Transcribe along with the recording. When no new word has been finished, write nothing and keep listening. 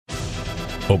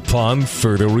upon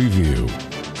further review.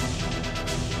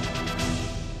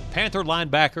 Panther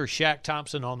linebacker Shaq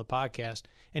Thompson on the podcast,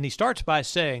 and he starts by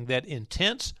saying that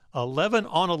intense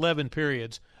 11-on-11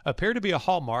 periods appear to be a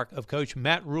hallmark of Coach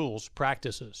Matt Rule's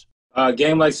practices.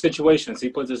 Game-like situations. He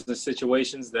puts us in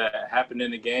situations that happen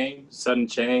in the game, sudden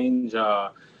change,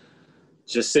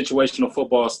 just situational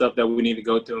football stuff that we need to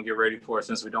go through and get ready for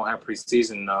since we don't have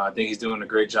preseason. I think he's doing a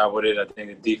great job with it. I think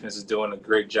the defense is doing a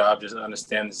great job just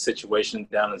understanding the situation,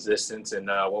 down and distance, and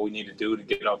what we need to do to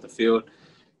get off the field.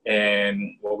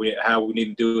 And how we need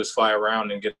to do is fly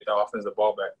around and get the offense the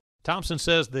ball back. Thompson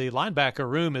says the linebacker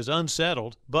room is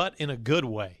unsettled, but in a good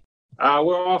way.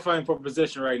 We're all fighting for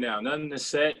position right now. Nothing is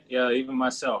set. Yeah, even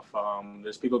myself.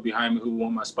 There's people behind me who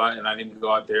want my spot, and I need to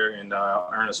go out there and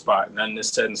earn a spot. Nothing is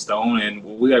set in stone. And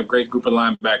we got a great group of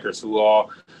linebackers who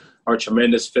all are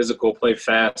tremendous, physical, play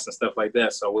fast, and stuff like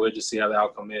that. So we'll just see how the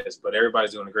outcome is. But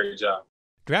everybody's doing a great job.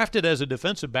 Drafted as a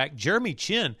defensive back, Jeremy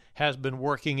Chin has been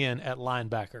working in at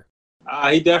linebacker.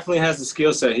 He definitely has the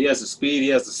skill set. He has the speed. He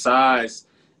has the size.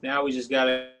 Now we just got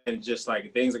to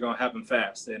things are going to happen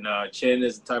fast. And Chin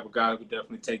is the type of guy who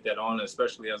definitely take that on,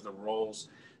 especially as the roles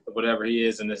of whatever he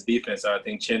is in this defense. I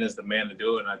think Chin is the man to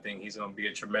do it, and I think he's going to be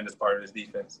a tremendous part of this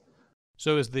defense.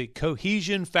 So is the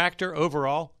cohesion factor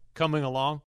overall coming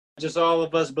along? Just all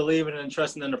of us believing and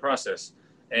trusting in the process.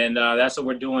 And that's what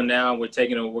we're doing now. We're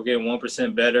getting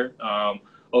 1% better.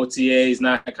 OTA's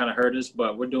not kind of hurt us,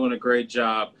 but we're doing a great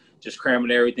job just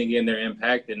cramming everything in their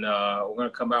impact, and we're going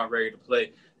to come out ready to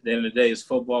play. At the end of the day, it's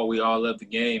football. We all love the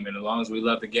game, and as long as we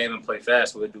love the game and play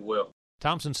fast, we'll do well.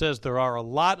 Thompson says there are a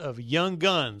lot of young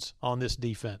guns on this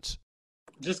defense.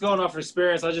 Just going off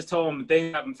experience, I just told them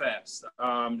things happen fast.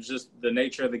 Just the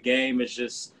nature of the game is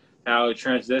just how it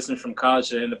transitions from college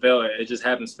to NFL. It just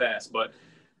happens fast. But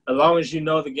as long as you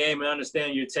know the game and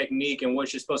understand your technique and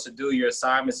what you're supposed to do, your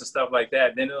assignments and stuff like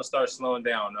that, then it'll start slowing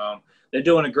down. They're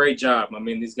doing a great job. I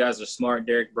mean, these guys are smart.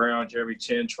 Derek Brown, Jeremy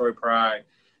Chin, Troy Pride,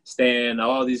 Stan,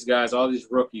 all these guys, all these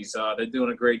rookies, they're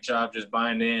doing a great job just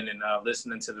buying in and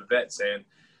listening to the vets, and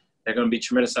they're going to be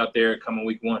tremendous out there coming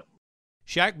week one.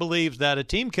 Shaq believes that a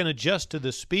team can adjust to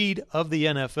the speed of the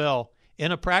NFL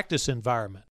in a practice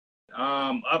environment.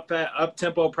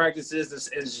 Up-tempo practices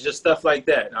is just stuff like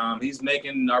that. He's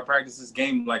making our practices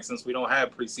game-like since we don't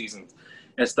have preseason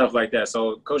and stuff like that.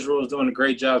 So Coach Rule is doing a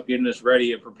great job getting us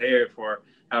ready and prepared for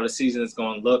how the season is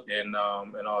going to look and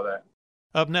all that.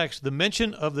 Up next, the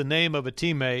mention of the name of a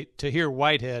teammate, Tahir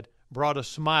Whitehead, brought a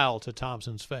smile to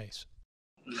Thompson's face.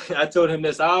 I told him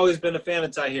this. I've always been a fan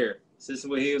of Tahir. Since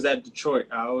when he was at Detroit,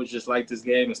 I always just liked his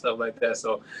game and stuff like that.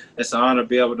 So it's an honor to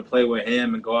be able to play with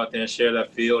him and go out there and share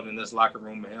that field in this locker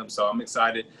room with him. So I'm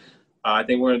excited. I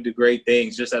think we're going to do great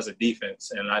things just as a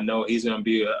defense. And I know he's going to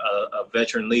be a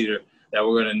veteran leader that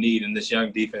we're going to need in this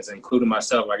young defense, including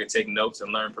myself. I can take notes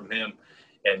and learn from him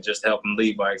and just help him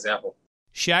lead by example.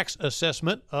 Shaq's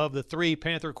assessment of the three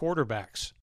Panther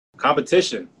quarterbacks.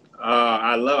 Competition.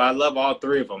 I love all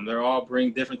three of them. They all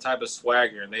bring different type of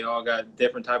swagger, and they all got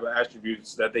different type of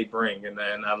attributes that they bring, and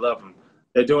I love them.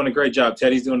 They're doing a great job.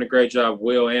 Teddy's doing a great job.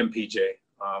 Will and PJ.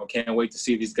 Can't wait to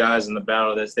see these guys in the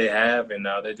battle that they have, and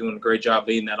they're doing a great job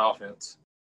leading that offense.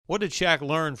 What did Shaq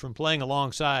learn from playing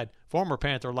alongside former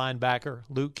Panther linebacker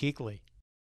Luke Kuechly?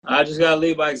 I just got to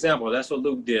lead by example. That's what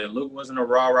Luke did. Luke wasn't a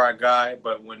rah-rah guy,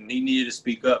 but when he needed to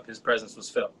speak up, his presence was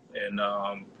felt. And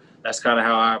that's kind of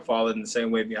how I followed in the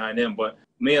same way behind him. But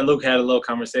me and Luke had a little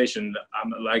conversation. I'm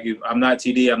not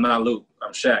TD, I'm not Luke,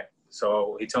 I'm Shaq.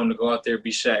 So he told me to go out there, be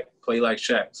Shaq, play like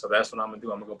Shaq. So that's what I'm going to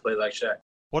do. I'm going to go play like Shaq.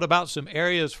 What about some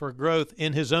areas for growth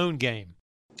in his own game?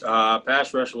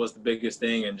 Pass rush was the biggest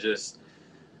thing, and just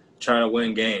trying to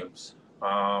win games.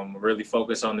 Really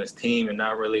focus on this team and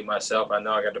not really myself. I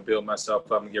know I got to build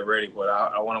myself up and get ready, but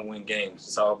I want to win games.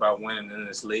 It's all about winning in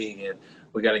this league, and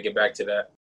we got to get back to that.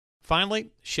 Finally,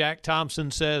 Shaq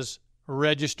Thompson says,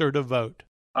 register to vote.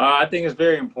 I think it's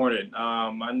very important.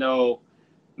 I know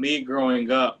me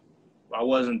growing up, I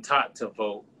wasn't taught to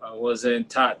vote. I wasn't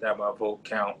taught that my vote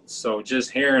counts. So just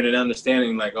hearing and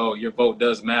understanding like, oh, your vote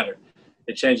does matter,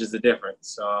 it changes the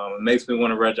difference. It makes me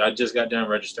want to register. I just got done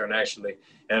registering, actually,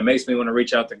 and it makes me want to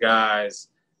reach out to guys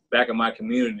back in my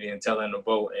community and tell them to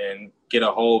vote and get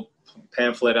a whole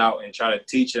pamphlet out and try to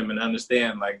teach them and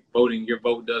understand, like, voting, your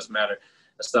vote does matter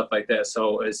and stuff like that.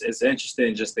 So it's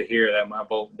interesting just to hear that my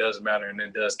vote does matter and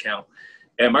it does count.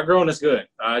 And my growing is good.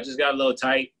 I just got a little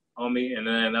tight on me, and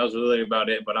then that was really about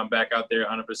it. But I'm back out there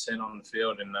 100% on the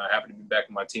field, and happy to be back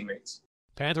with my teammates.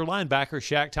 Panther linebacker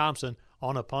Shaq Thompson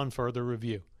on Upon Further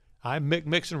Review. I'm Mick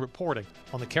Mixon reporting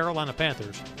on the Carolina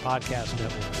Panthers Podcast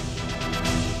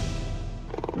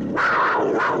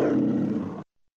Network.